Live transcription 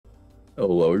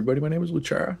Hello everybody, my name is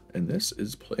Luchara, and this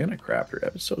is Planet Crafter,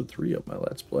 episode 3 of my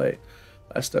Let's Play.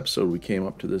 Last episode we came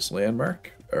up to this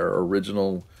landmark, our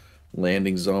original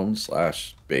landing zone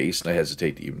slash base, and I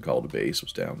hesitate to even call it a base,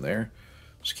 was down there.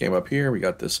 Just came up here, we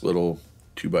got this little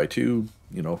 2x2,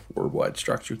 4 wide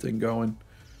structure thing going.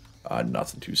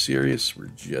 Nothing too serious, we're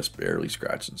just barely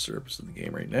scratching the surface of the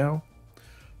game right now.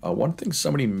 One thing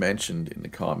somebody mentioned in the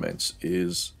comments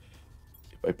is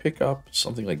if I pick up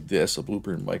something like this, a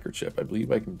blueprint microchip, I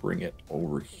believe I can bring it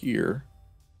over here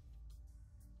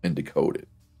and decode it.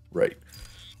 Right.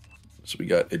 So we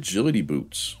got agility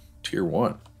boots, tier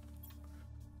 1.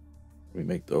 We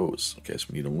make those. Okay, so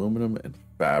we need aluminum and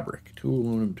fabric. 2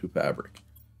 aluminum, 2 fabric.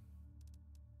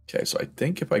 Okay, so I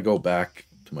think if I go back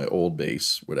to my old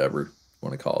base, whatever you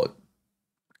want to call it,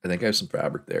 I think I have some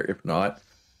fabric there. If not,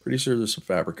 pretty sure there's some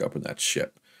fabric up in that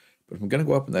ship. But if I'm going to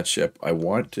go up in that ship, I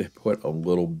want to put a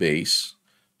little base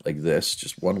like this,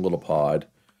 just one little pod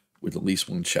with at least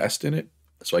one chest in it.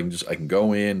 So I can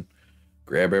go in,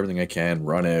 grab everything I can,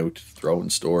 run out, throw it in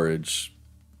storage,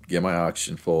 get my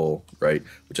oxygen full, right?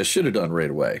 Which I should have done right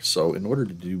away. So in order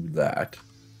to do that,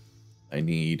 I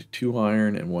need 2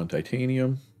 iron and 1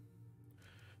 titanium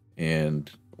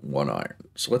and 1 iron.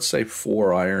 So let's say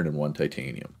 4 iron and 1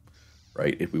 titanium,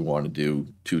 right? If we want to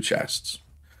do 2 chests,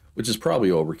 which is probably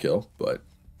overkill, but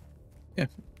yeah,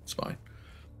 it's fine.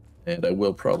 And I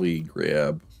will probably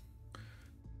grab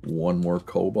 1 more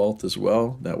cobalt as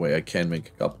well. That way I can make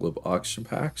a couple of oxygen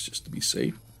packs just to be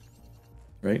safe.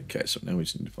 Right, okay, so now we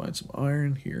just need to find some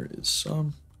iron. Here is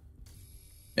some.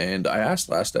 And I asked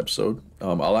last episode,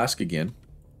 I'll ask again.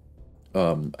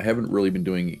 I haven't really been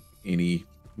doing any...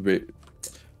 oh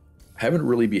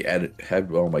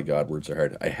my god, words are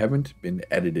hard. I haven't been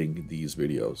editing these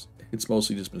videos. It's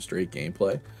mostly just been straight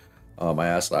gameplay. I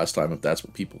asked last time if that's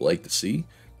what people like to see.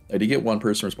 I did get one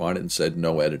person responded and said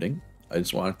no editing. I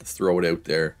just wanted to throw it out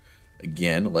there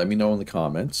again. Let me know in the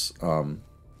comments.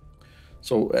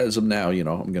 So as of now,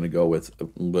 I'm going to go with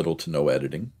little to no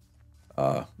editing.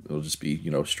 It'll just be,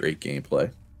 straight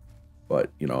gameplay.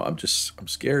 But, I'm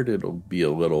scared it'll be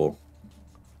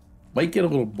might get a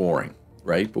little boring,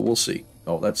 right? But we'll see.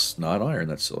 Oh, that's not iron,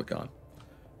 that's silicon.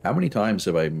 How many times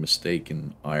have I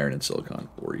mistaken iron and silicon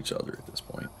for each other at this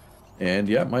point? And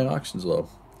yeah, my oxygen's low.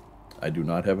 I do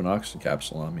not have an oxygen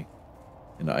capsule on me.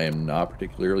 And I am not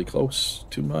particularly close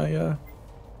to my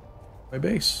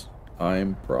base.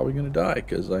 I'm probably going to die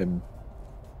because I'm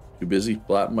too busy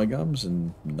flapping my gums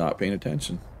and not paying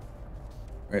attention.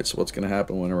 Alright, so what's going to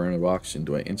happen when I run out of oxygen?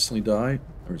 Do I instantly die,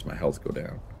 or does my health go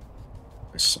down?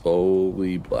 I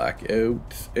slowly black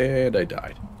out, and I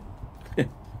died.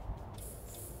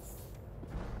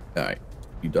 Alright,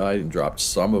 you died and dropped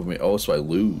some of me. Oh, so I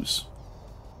lose.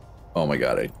 Oh my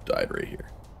god, I died right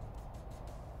here.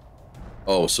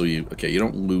 Oh, so you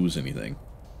don't lose anything.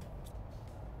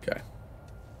 Okay.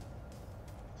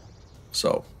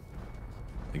 So,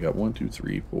 I got 1, 2,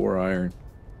 3, 4 iron.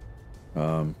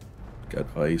 Got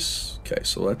ice. Okay,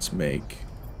 so let's make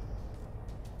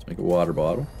a water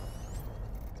bottle.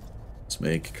 Let's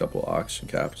make a couple oxygen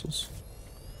capsules.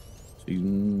 So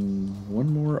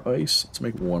 1 more ice. Let's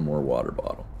make 1 more water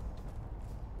bottle.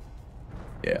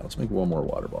 Yeah, let's make 1 more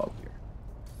water bottle here.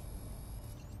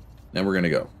 Then we're gonna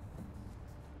go.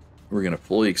 We're gonna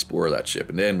fully explore that ship,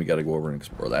 and then we got to go over and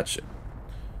explore that ship.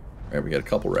 All right, we got a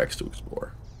couple wrecks to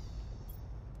explore,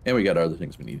 and we got other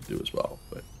things we need to do as well.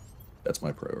 But that's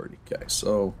my priority. Okay,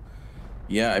 so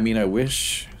yeah, I mean, I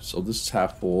wish. So this is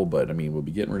half full, but I mean, we'll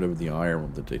be getting rid of the iron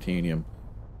with the titanium.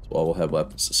 So all we'll have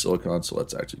left is the silicon. So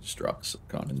let's actually just drop the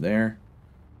silicon in there.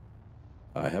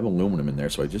 I have aluminum in there,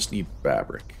 so I just need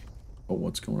fabric. Oh,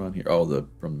 what's going on here? Oh,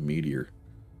 from the meteor.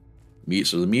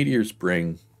 So the meteors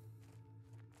bring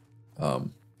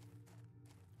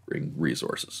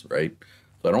resources, right?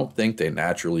 So I don't think they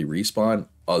naturally respawn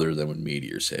other than when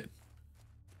meteors hit,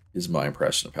 is my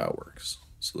impression of how it works.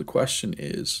 So the question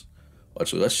is,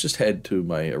 actually, let's just head to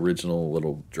my original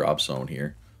little drop zone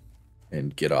here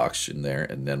and get oxygen there,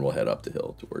 and then we'll head up the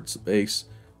hill towards the base.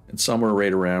 And somewhere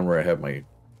right around where I have my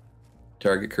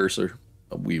target cursor,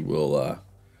 we will,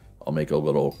 I'll make a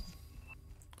little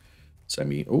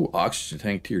oxygen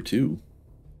tank tier 2.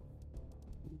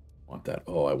 Want that?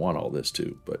 Oh, I want all this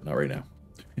too, but not right now.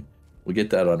 We'll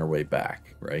get that on our way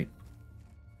back, right?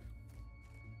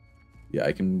 Yeah,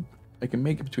 I can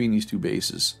make it between these 2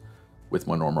 bases with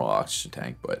my normal oxygen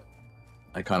tank, but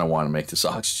I kind of want to make this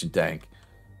oxygen tank.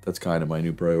 That's kind of my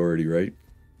new priority, right?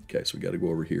 Okay, so we got to go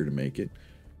over here to make it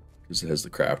because it has the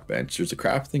craft bench. There's a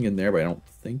craft thing in there, but I don't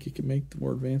think it can make the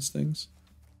more advanced things.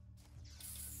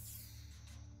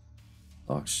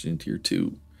 Oxygen tier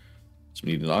 2. So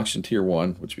we need an oxygen tier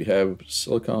 1, which we have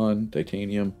silicon,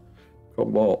 titanium,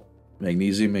 cobalt,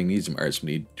 magnesium, magnesium. All right, so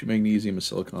we need 2 magnesium, a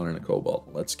silicon, and a cobalt.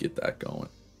 Let's get that going.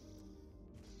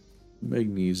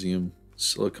 Magnesium,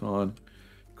 silicon,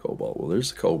 cobalt. Well,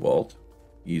 there's the cobalt.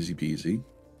 Easy peasy.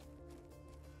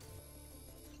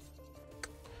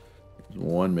 There's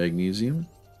 1 magnesium.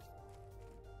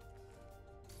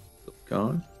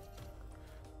 Silicon.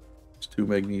 There's 2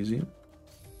 magnesium.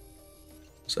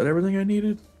 Is that everything I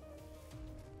needed?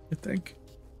 I think.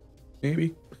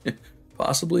 Maybe.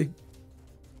 Possibly.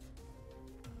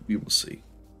 We will see.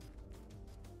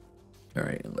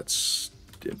 Alright, and let's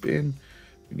dip in.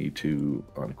 We need to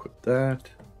unequip that.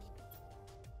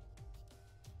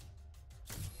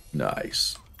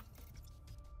 Nice.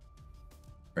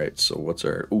 Alright, so what's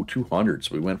our... Oh, 200.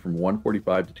 So we went from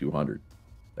 145 to 200.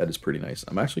 That is pretty nice.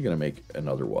 I'm actually going to make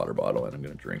another water bottle, and I'm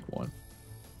going to drink one.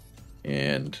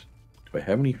 And do I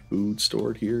have any food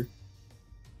stored here?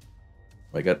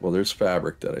 I got... Well, there's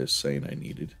fabric that I was saying I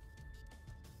needed.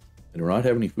 I do not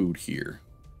have any food here.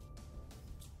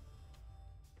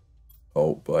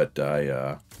 Oh, but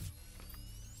I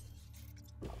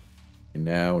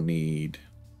now need...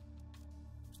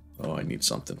 Oh, I need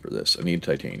something for this. I need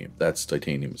titanium. That's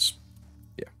titanium's...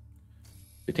 Yeah.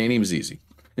 Titanium is easy.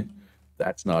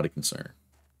 That's not a concern.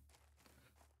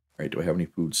 Alright, do I have any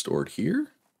food stored here?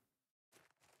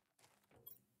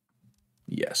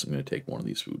 Yes, I'm going to take one of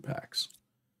these food packs.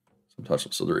 Some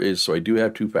touch. So there is... So I do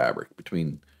have 2 fabric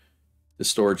between the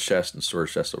storage chest and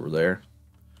storage chest over there.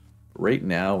 But right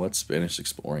now, let's finish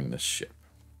exploring this ship.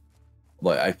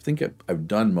 Like, I think I've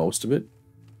done most of it.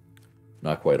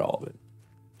 Not quite all of it.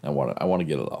 I want to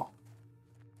get it all.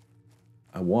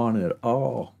 I want it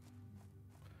all.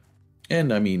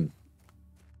 And I mean,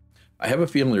 I have a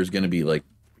feeling there's going to be like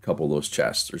a couple of those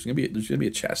chests. There's going to be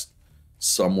a chest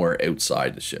somewhere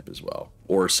outside the ship as well,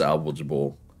 or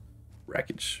salvageable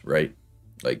wreckage, right?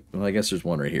 Like, well, I guess there's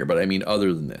one right here, but I mean,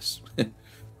 other than this,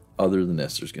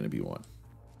 there's going to be one.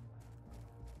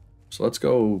 So let's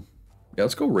go. Yeah,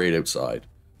 let's go right outside.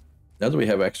 Now that we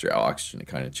have extra oxygen, it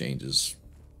kind of changes.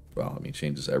 Well, I mean,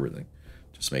 changes everything.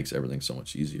 Just makes everything so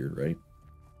much easier, right?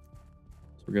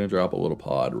 So we're going to drop a little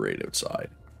pod right outside.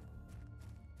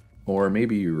 Or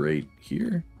maybe right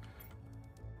here.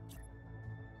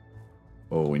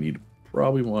 Oh, we need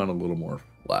probably want a little more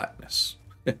flatness.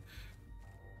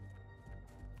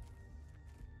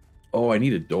 Oh, I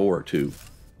need a door too.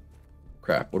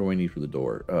 Crap, what do I need for the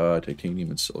door? Titanium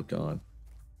and silicon.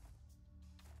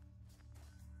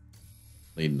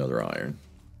 Need another iron.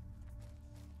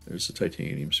 There's the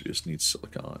titanium, so we just need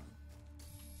silicon.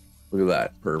 Look at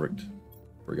that, perfect.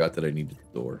 Forgot that I needed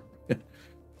the door.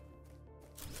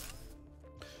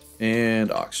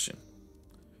 And oxygen.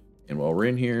 And while we're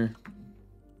in here,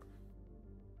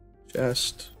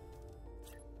 chest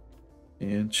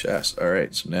and chest. All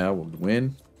right, so now we'll go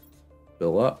in,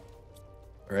 fill up.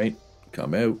 All right,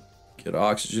 come out, get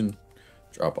oxygen,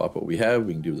 drop off what we have.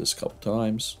 We can do this a couple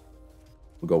times.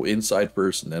 We'll go inside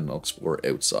first, and then I'll explore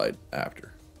outside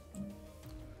after.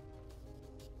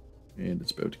 And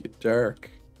it's about to get dark.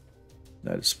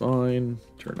 That is fine.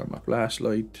 Turn on my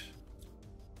flashlight.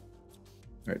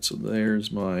 Alright, so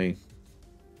there's my...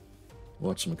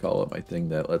 whatchamacallit, my thing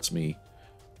that lets me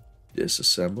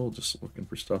disassemble. Just looking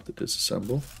for stuff to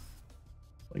disassemble.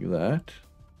 Like that.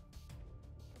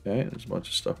 Okay, there's a bunch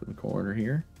of stuff in the corner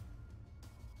here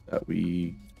that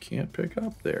we can't pick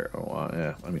up there. Oh,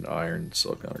 yeah. I mean, iron,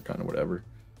 silicon are kind of whatever.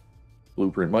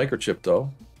 Blueprint microchip,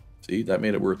 though. See, that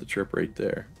made it worth the trip right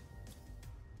there.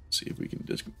 See if we can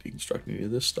deconstruct any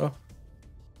of this stuff.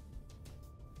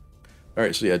 All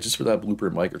right, so yeah, just for that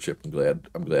blueprint microchip,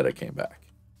 I'm glad I came back.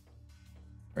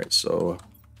 All right, so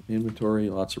inventory,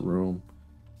 lots of room.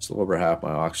 Still over half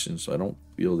my oxygen, so I don't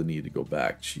feel the need to go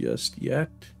back just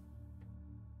yet.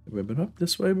 Have I been up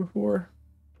this way before?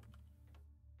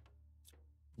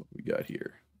 What we got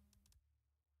here?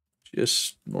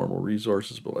 Just normal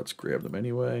resources, but let's grab them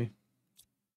anyway.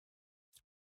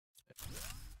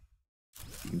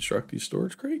 Deconstruct these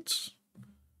storage crates.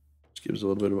 Which gives a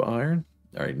little bit of iron.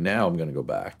 All right, now I'm gonna go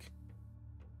back.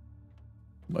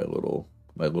 My little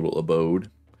abode,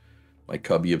 my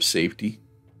cubby of safety.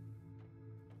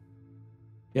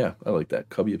 Yeah, I like that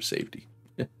cubby of safety.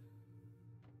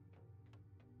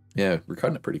 Yeah, we're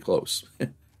cutting it pretty close.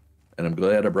 And I'm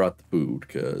glad I brought the food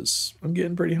because I'm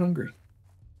getting pretty hungry.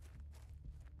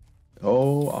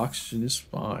 Oh, oxygen is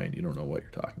fine. You don't know what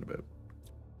you're talking about.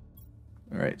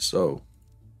 All right, so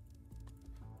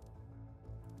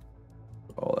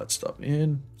put all that stuff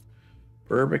in.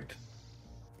 Perfect.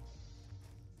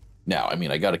 Now, I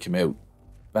mean, I got to come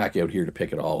back out here to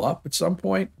pick it all up at some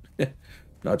point.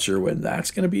 Not sure when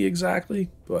that's going to be exactly,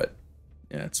 but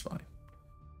yeah, it's fine.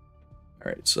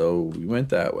 All right, so we went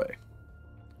that way.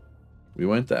 We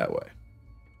went that way.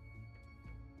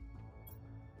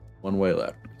 One way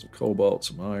left. Some cobalt,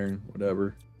 some iron,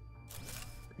 whatever.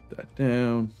 Break that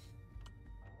down.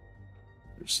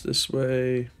 There's this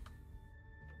way.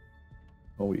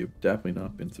 Oh, we have definitely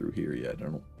not been through here yet, I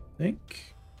don't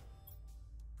think.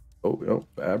 Oh,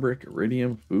 fabric,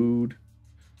 iridium, food,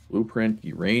 blueprint,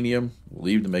 uranium. We'll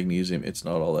leave the magnesium. It's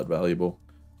not all that valuable.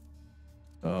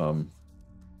 More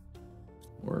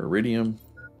iridium.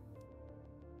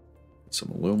 Some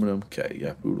aluminum. Okay,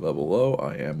 yeah, food level low.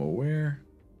 I am aware.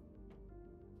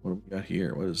 What do we got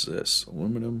here? What is this?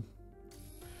 Aluminum.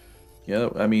 Yeah,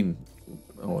 I mean,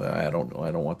 oh, I don't know.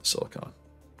 I don't want the silicon.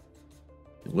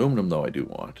 Aluminum, though, I do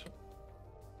want.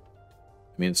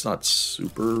 I mean, it's not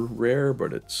super rare,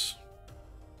 but it's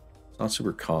not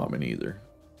super common either,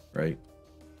 right?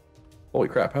 Holy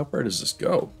crap, how far does this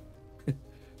go?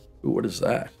 Ooh, what is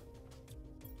that?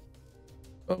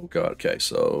 Oh god, okay,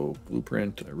 so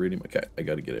blueprint, iridium, okay, I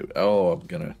gotta get out. Oh,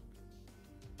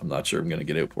 I'm not sure I'm gonna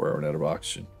get out before I run out of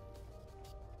oxygen.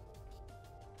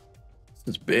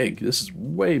 This is big. This is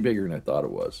way bigger than I thought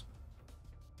it was.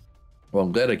 Well,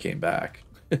 I'm glad I came back.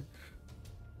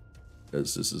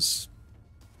 Because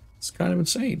it's kind of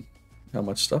insane how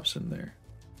much stuff's in there.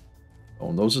 Oh,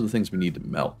 and those are the things we need to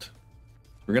melt.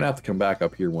 We're gonna have to come back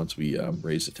up here once we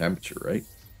raise the temperature, right?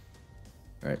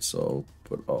 All right, so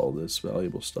put all this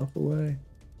valuable stuff away,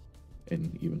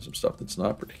 and even some stuff that's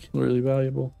not particularly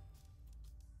valuable.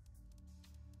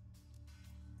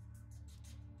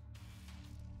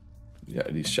 Yeah,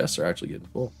 these chests are actually getting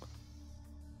full.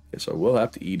 Okay, so I will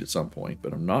have to eat at some point,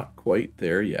 but I'm not quite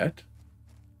there yet.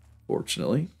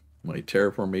 Fortunately, my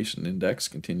terraformation index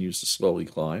continues to slowly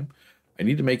climb. I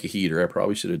need to make a heater. I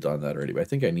probably should have done that already, but I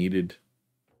think I needed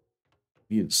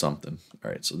something.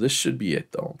 All right, so this should be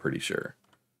it, though, I'm pretty sure.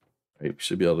 Right, we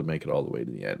should be able to make it all the way to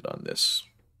the end on this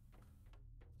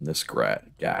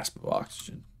gasp of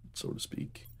oxygen, so to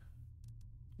speak.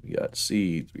 We got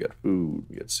seeds, we got food,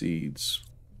 we got seeds,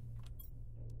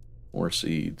 more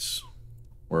seeds,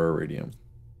 more iridium.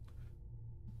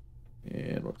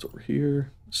 And what's over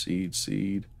here?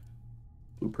 Seed,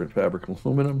 blueprint, fabric,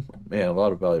 aluminum. Man, a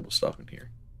lot of valuable stuff in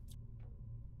here.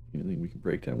 Anything we can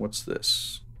break down? What's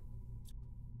this?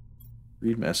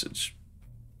 Read message.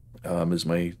 Is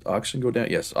my oxygen go down?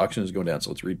 Yes, oxygen is going down, so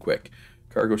let's read quick.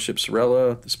 Cargo ship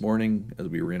Sorella, this morning, as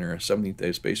we were in our 17th day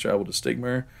of space travel to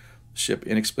Stigmar, the ship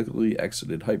inexplicably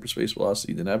exited hyperspace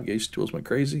velocity. The navigation tools went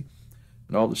crazy,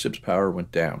 and all the ship's power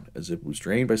went down, as if it was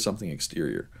drained by something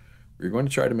exterior. We're going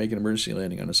to try to make an emergency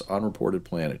landing on this unreported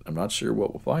planet. I'm not sure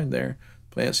what we'll find there.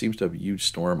 The planet seems to have a huge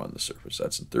storm on the surface.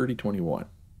 That's in 3021.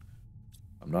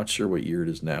 I'm not sure what year it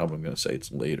is now, but I'm going to say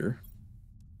it's later.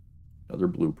 Another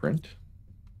blueprint.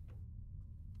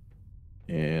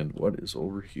 And what is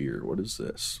over here? What is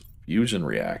this? Fusion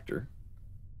reactor.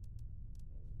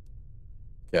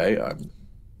 Okay, I'm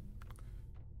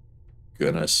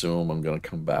going to assume I'm going to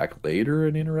come back later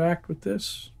and interact with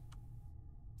this.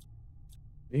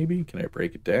 Maybe. Can I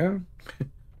break it down?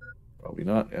 Probably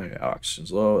not.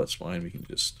 Oxygen's low. That's fine. We can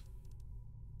just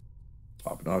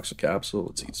pop an oxygen capsule.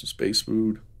 Let's eat some space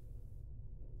food.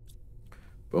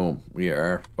 Boom. We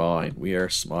are fine. We are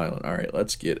smiling. All right,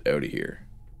 let's get out of here.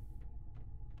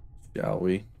 Shall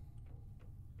we?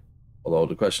 Although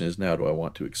the question is now, do I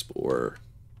want to explore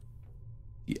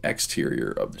the exterior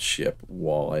of the ship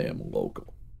while I am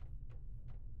local?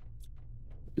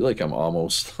 I feel like I'm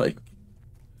almost like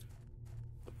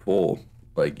full,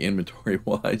 like inventory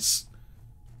wise.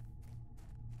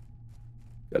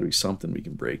 Gotta be something we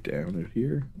can break down out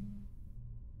here.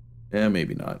 Yeah,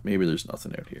 maybe not. Maybe there's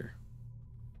nothing out here.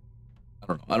 I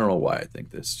don't know. I don't know why I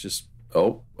think this. Just,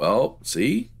 oh, well,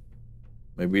 see?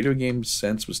 My video game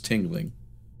sense was tingling.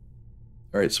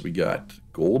 Alright, so we got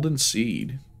golden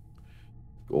seed,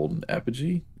 golden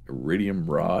effigy, iridium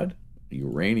rod,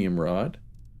 uranium rod,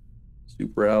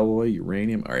 super alloy,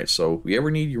 uranium. Alright, so if we ever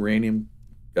need uranium,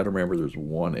 gotta remember there's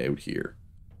one out here.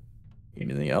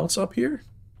 Anything else up here?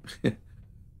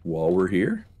 While we're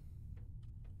here?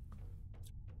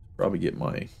 Probably get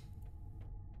my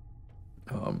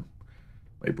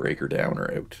my breaker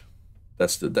downer out.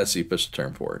 That's the official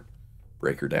term for it.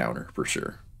 Breaker downer for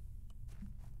sure.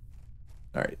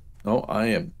 All right. Oh, I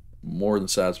am more than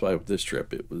satisfied with this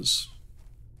trip. It was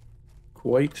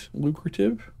quite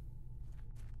lucrative.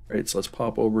 All right, so let's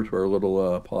pop over to our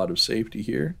little pod of safety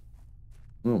here.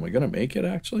 Oh, am I gonna make it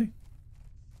actually?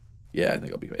 Yeah, I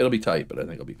think it'll be tight, but I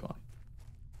think it'll be fine.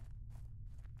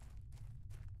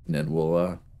 And then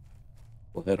we'll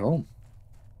head home.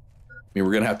 mean,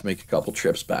 we're gonna have to make a couple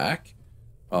trips back,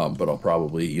 but I'll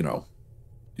probably, you know,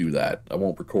 do that. I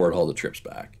won't record all the trips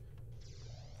back.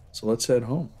 So let's head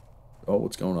home. Oh,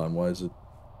 what's going on? Why is it?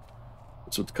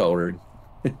 What's with the coloring?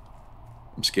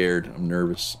 I'm scared. I'm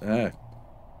nervous. Ah,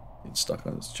 getting stuck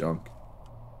on this junk.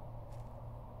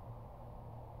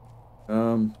 I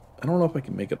don't know if I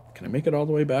can make it. Can I make it all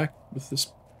the way back with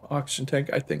this oxygen tank?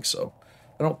 I think so.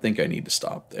 I don't think I need to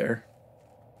stop there.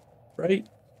 Right?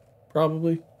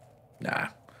 Probably. Nah.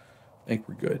 I think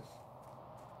we're good.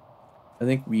 I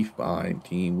think we fine,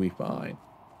 team. We fine.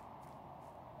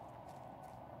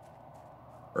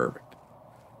 Perfect.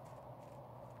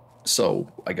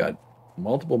 So I got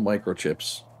multiple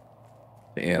microchips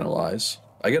to analyze.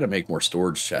 I got to make more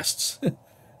storage chests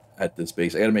at this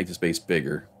base. I got to make this base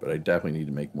bigger, but I definitely need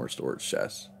to make more storage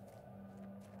chests.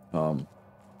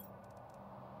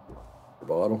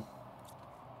 Bottle.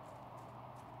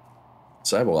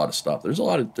 So I have a lot of stuff. There's a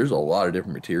lot of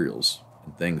different materials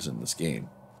and things in this game,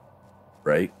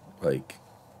 right? Like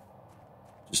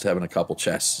just having a couple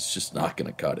chests is just not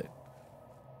going to cut it.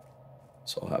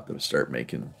 So I'll have to start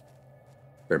making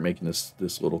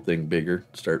this little thing bigger.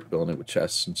 Start filling it with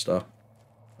chests and stuff.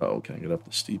 Oh, can I get up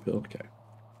the steep hill? Okay,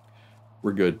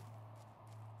 we're good.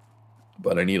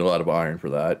 But I need a lot of iron for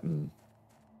that, and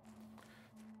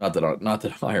not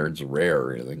that iron's rare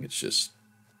or anything. It's just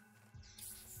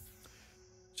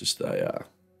I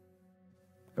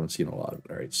haven't seen a lot of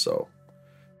it. All right, so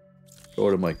go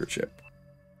to microchip.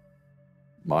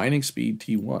 Mining speed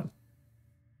T1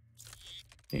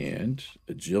 and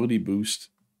agility boots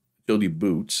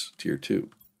tier 2.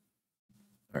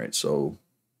 All right, so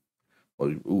well,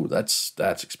 ooh, that's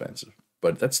expensive,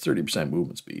 but that's 30%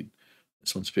 movement speed.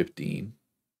 This one's 15.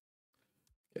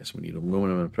 Yes, we need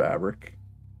aluminum and fabric.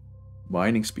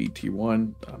 Mining speed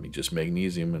T1. I mean, just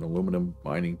magnesium and aluminum.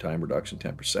 Mining time reduction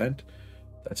 10%.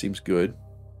 That seems good.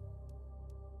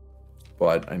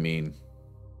 But I mean,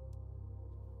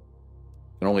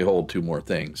 can only hold 2 more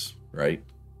things, right?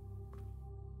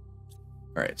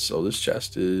 All right, so this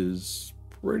chest is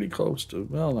pretty close to,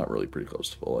 well, not really pretty close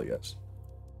to full, I guess.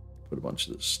 Put a bunch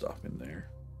of this stuff in there.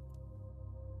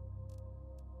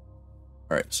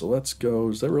 All right, so let's go.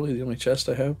 Is that really the only chest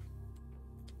I have?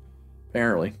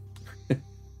 Apparently.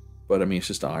 But I mean, it's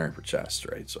just iron for chests,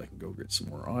 right? So I can go get some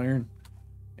more iron.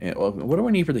 And well, what do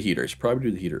I need for the heater? I should probably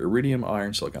do the heater. Iridium,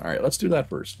 iron, silicon. All right, let's do that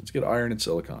first. Let's get iron and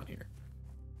silicon here.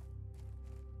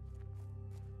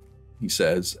 He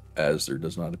says, as there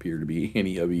does not appear to be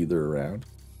any of either around.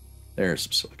 There's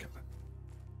some silicon.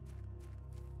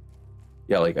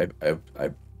 Yeah, like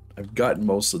I've gotten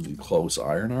most of the close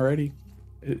iron already.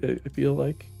 I feel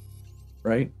like,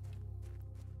 right?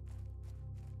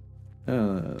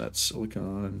 That's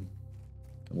silicon.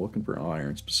 I'm looking for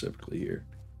iron specifically here.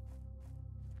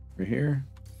 Right here.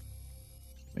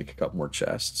 Make a couple more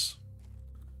chests.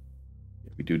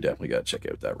 Yeah, we do definitely got to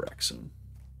check out that wreck soon.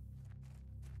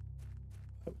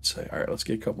 I would say, all right, let's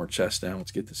get a couple more chests down.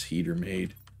 Let's get this heater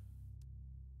made.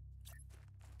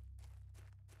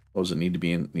 Oh, does it need to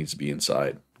be in? Needs to be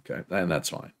inside. Okay, and that's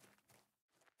fine.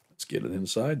 Let's get it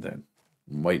inside then.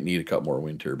 Might need a couple more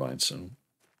wind turbines soon.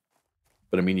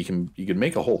 But I mean, you can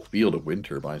make a whole field of wind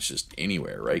turbines just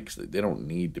anywhere, right? Because they don't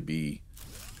need to be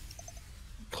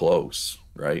close,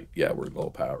 right? Yeah, we're low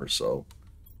power, so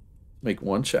make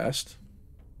one chest.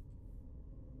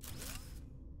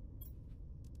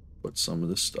 Put some of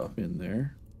this stuff in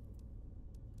there.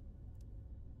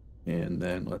 And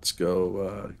then let's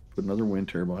go put another wind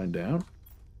turbine down.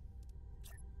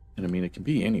 And I mean, it can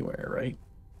be anywhere, right?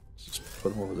 Let's just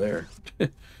put them over there.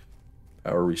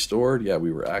 Power restored. Yeah,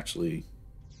 we were actually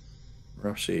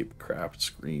rough shape craft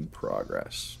screen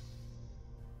progress.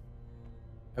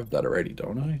 I have that already,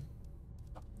 don't I?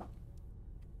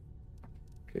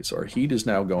 Okay, so our heat is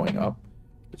now going up,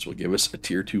 which will give us a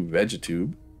tier 2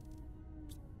 vegetube.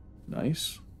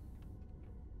 Nice.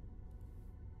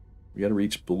 We got to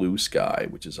reach blue sky,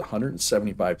 which is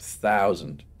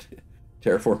 175,000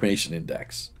 terraformation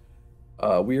index.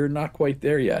 We are not quite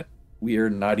there yet. We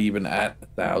are not even at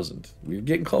 1,000. We're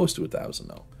getting close to 1,000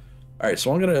 though. All right,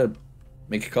 so I'm gonna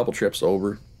make a couple trips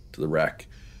over to the wreck,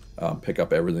 pick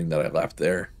up everything that I left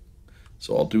there.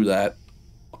 So I'll do that.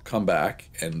 I'll come back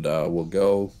and we'll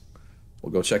go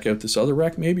check out this other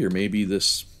wreck maybe, or maybe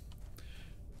this.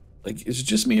 Like, is it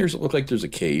just me, or does it look like there's a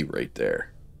cave right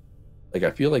there? Like,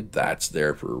 I feel like that's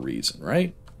there for a reason,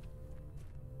 right?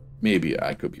 Maybe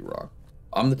I could be wrong.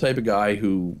 I'm the type of guy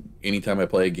who, anytime I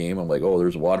play a game, I'm like, oh,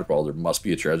 there's a waterfall. There must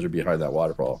be a treasure behind that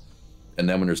waterfall. And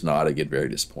then when there's not, I get very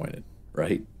disappointed,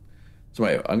 right? So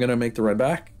anyway, I'm gonna make the run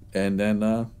back, and then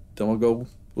we'll go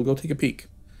take a peek,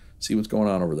 see what's going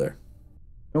on over there.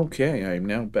 Okay, I am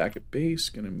now back at base.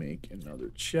 Gonna make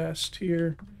another chest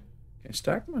here. Can I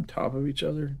stack them on top of each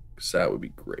other? Because that would be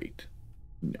great.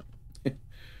 No.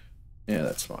 Yeah,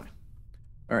 that's fine.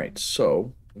 All right,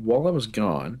 so while I was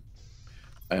gone,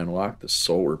 I unlocked the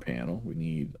solar panel. We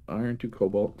need iron, 2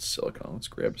 cobalt, and silicon. Let's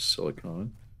grab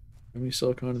silicon. How many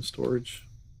silicon in storage?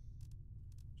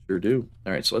 Sure do.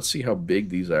 All right, so let's see how big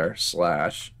these are,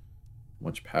 slash how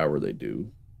much power they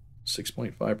do.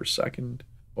 6.5 per second.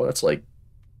 Well, that's like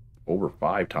over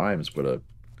 5 times what a...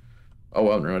 Oh,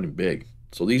 well, they're not even big.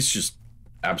 So these just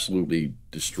absolutely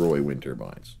destroy wind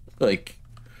turbines. Like,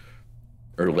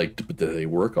 or like, do they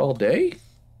work all day?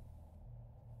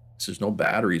 So there's no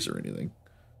batteries or anything.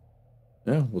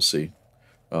 Yeah, we'll see.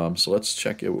 So let's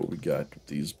check out what we got with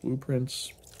these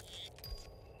blueprints.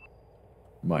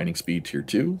 Mining speed tier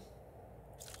 2.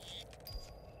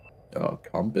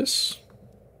 Compass.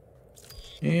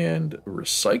 And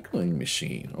recycling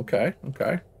machine. Okay,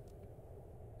 okay.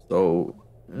 So,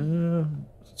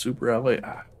 super ally.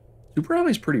 Super ally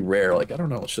is pretty rare. Like, I don't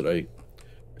know. I should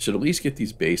at least get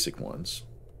these basic ones,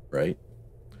 right?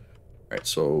 All right,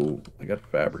 so I got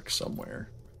fabric somewhere.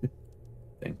 I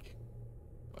think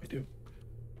I do.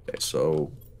 Okay,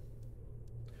 so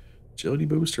agility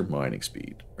boost or mining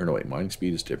speed? Or no, wait, mining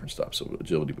speed is different stuff. So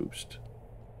agility boost.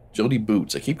 Agility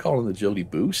boots. I keep calling it agility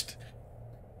boost.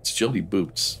 It's agility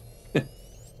boots. All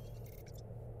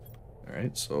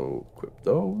right, so equip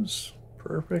those.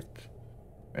 Perfect.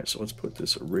 All right, so let's put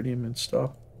this iridium and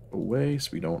stuff away so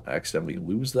we don't accidentally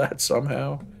lose that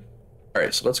somehow. All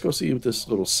right, so let's go see with this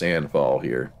little sandfall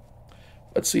here.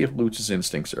 Let's see if Luch's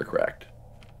instincts are correct.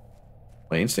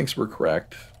 My instincts were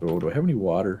correct. Oh, do I have any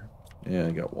water? Yeah,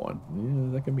 I got one.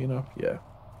 Yeah, that can be enough. Yeah.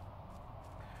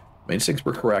 My instincts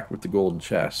were correct with the golden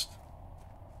chest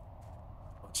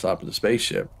on top of the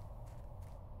spaceship.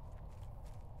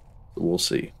 So we'll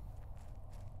see.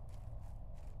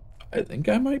 I think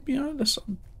I might be onto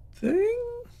something?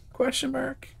 Question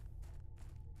mark.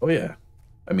 Oh yeah.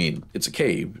 I mean, it's a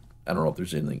cave. I don't know if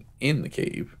there's anything in the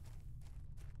cave,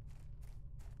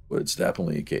 but it's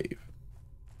definitely a cave.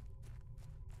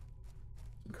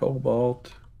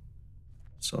 Cobalt,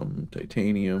 some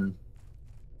titanium,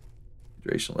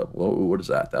 hydration level. Oh, what is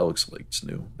that? That looks like it's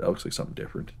new. That looks like something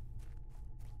different.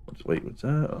 Wait, what's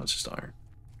that? Oh, it's just iron.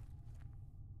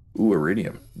 Ooh,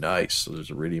 iridium. Nice. So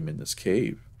there's iridium in this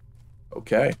cave.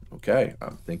 Okay, okay.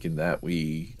 I'm thinking I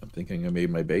made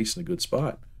my base in a good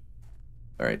spot.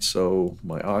 All right, so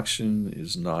my auction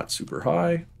is not super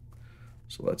high.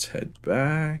 So let's head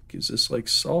back. Is this like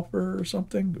sulfur or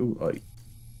something? Ooh, ice.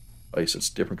 Ice, it's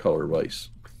a different color of ice.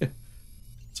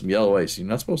 Some yellow ice. You're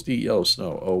not supposed to eat yellow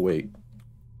snow. Oh, wait.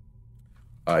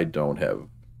 I don't have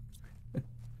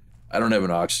I don't have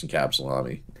an oxygen capsule on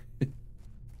me.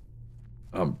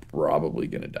 I'm probably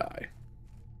gonna die.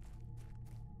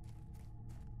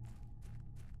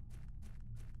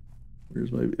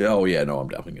 Where's my... Oh, yeah, no, I'm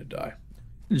definitely gonna die.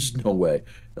 There's no way.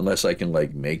 Unless I can,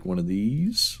 like, make one of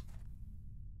these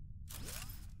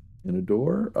in a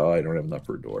door. Oh, I don't have enough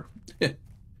for a door.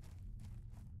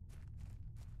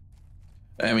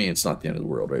 I mean, it's not the end of the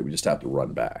world, right? We just have to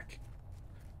run back.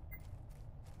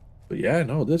 But yeah,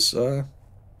 no,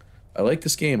 I like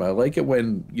this game. I like it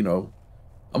when,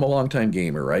 I'm a longtime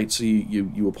gamer, right? So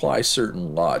you apply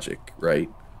certain logic, right?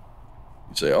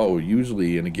 You say, oh,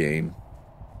 usually in a game,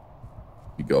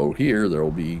 you go here, there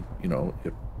will be,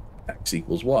 if X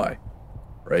equals Y,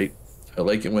 right? I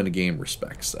like it when a game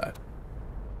respects that.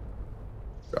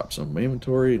 Drop some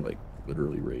inventory, like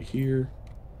literally right here.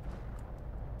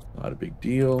 Not a big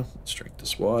deal. Let's drink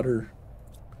this water.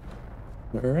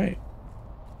 All right.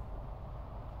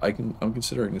 I'm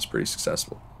considering this pretty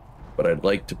successful, but I'd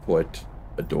like to put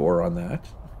a door on that.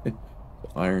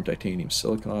 Iron, titanium,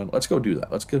 silicon. Let's go do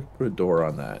that. Let's go put a door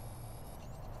on that.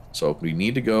 So if we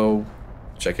need to go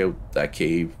check out that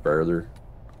cave further,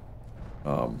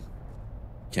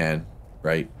 can,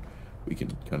 right? We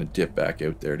can kind of dip back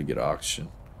out there to get oxygen.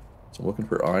 So I'm looking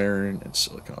for iron and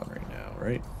silicon right now,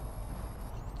 right?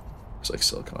 Looks like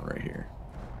silicon right here.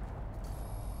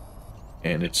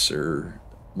 And it's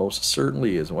most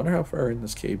certainly is. I wonder how far in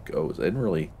this cave goes. I didn't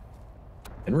really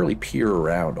peer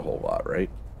around a whole lot, right?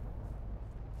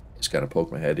 Just kind of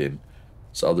poked my head in,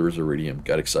 saw there was iridium,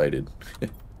 got excited.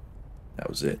 That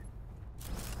was it.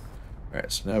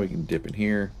 Alright, so now we can dip in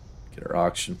here, get our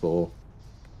oxygen full.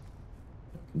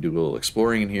 Do a little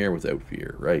exploring in here without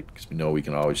fear, right? Because we know we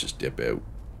can always just dip out.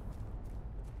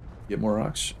 Get more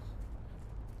oxygen.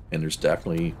 And there's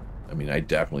definitely, I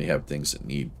definitely have things that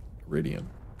need iridium,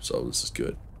 so this is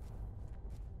good.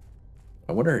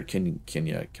 I wonder, can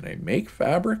I make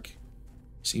fabric?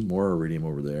 See more iridium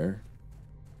over there.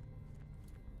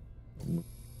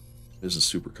 This is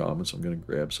super common, so I'm going to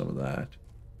grab some of that.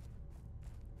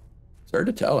 It's hard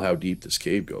to tell how deep this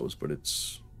cave goes, but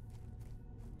it's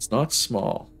not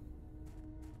small.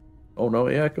 Oh no,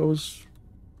 yeah, it goes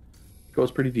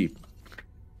pretty deep.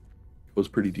 It goes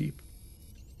pretty deep.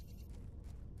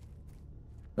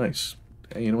 Nice.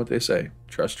 Hey, you know what they say?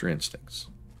 Trust your instincts.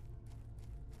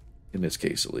 In this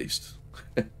case, at least.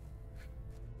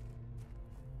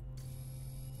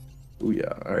 Oh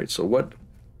yeah. All right. So what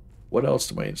else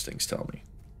do my instincts tell me?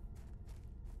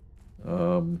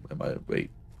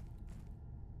 Wait.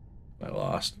 Am I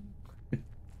lost?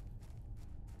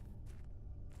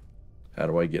 How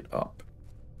do I get up?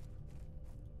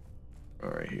 All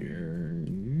right, here.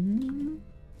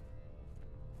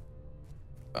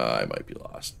 I might be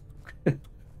lost.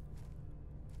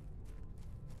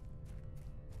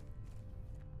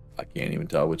 I can't even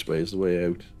tell which way is the way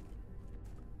out.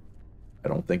 I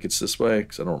don't think it's this way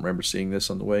because I don't remember seeing this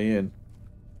on the way in.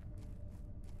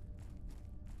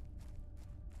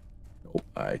 Nope,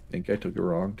 I think I took a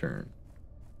wrong turn.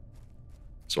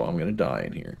 So I'm gonna die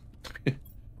in here.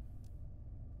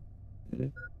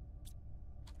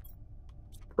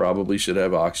 Probably should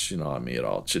have oxygen on me at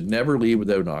all. Should never leave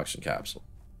without an oxygen capsule.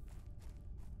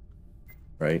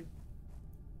 Right?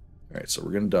 Alright, so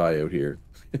we're gonna die out here.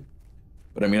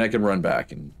 But I mean, I can run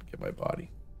back and get my body.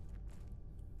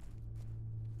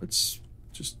 Let's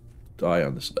just die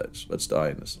on the sledge. Let's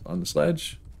die on the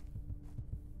sledge.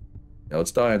 Yeah,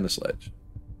 let's die on the sledge.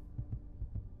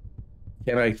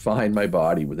 Can I find my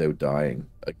body without dying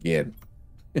again?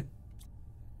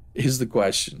 Is the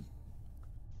question.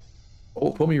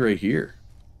 Oh, put me right here.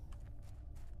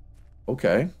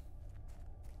 Okay.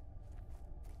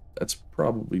 That's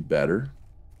probably better.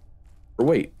 Or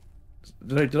wait,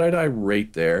 did I die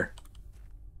right there?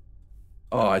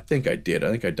 Oh, I think I did.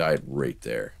 I think I died right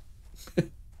there.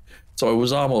 So I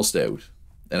was almost out,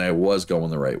 and I was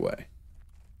going the right way.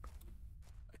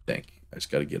 I think. I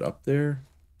just got to get up there.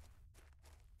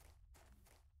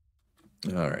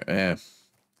 All right,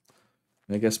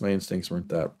 I guess my instincts weren't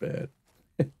that bad.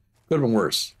 Could have been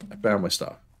worse. I found my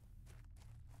stuff.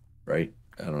 Right?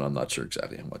 I don't know. I'm not sure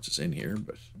exactly how much is in here,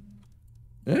 but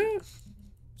yeah.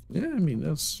 Yeah, I mean,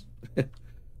 that's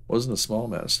wasn't a small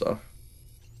amount of stuff.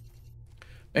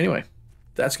 Anyway,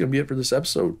 that's gonna be it for this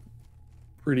episode.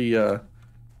 Pretty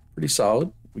pretty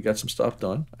solid. We got some stuff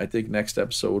done. I think next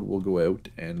episode we'll go out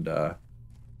and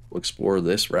we'll explore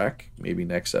this wreck. Maybe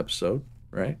next episode,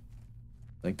 right?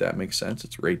 I think that makes sense.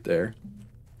 It's right there.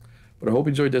 But I hope you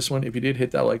enjoyed this one. If you did,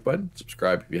 hit that like button.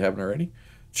 Subscribe if you haven't already.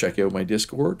 Check out my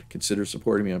Discord. Consider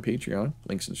supporting me on Patreon.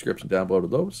 Links in the description down below to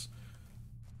those.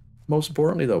 Most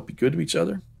importantly, though, be good to each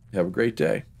other. Have a great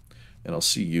day. And I'll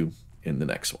see you in the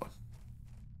next one.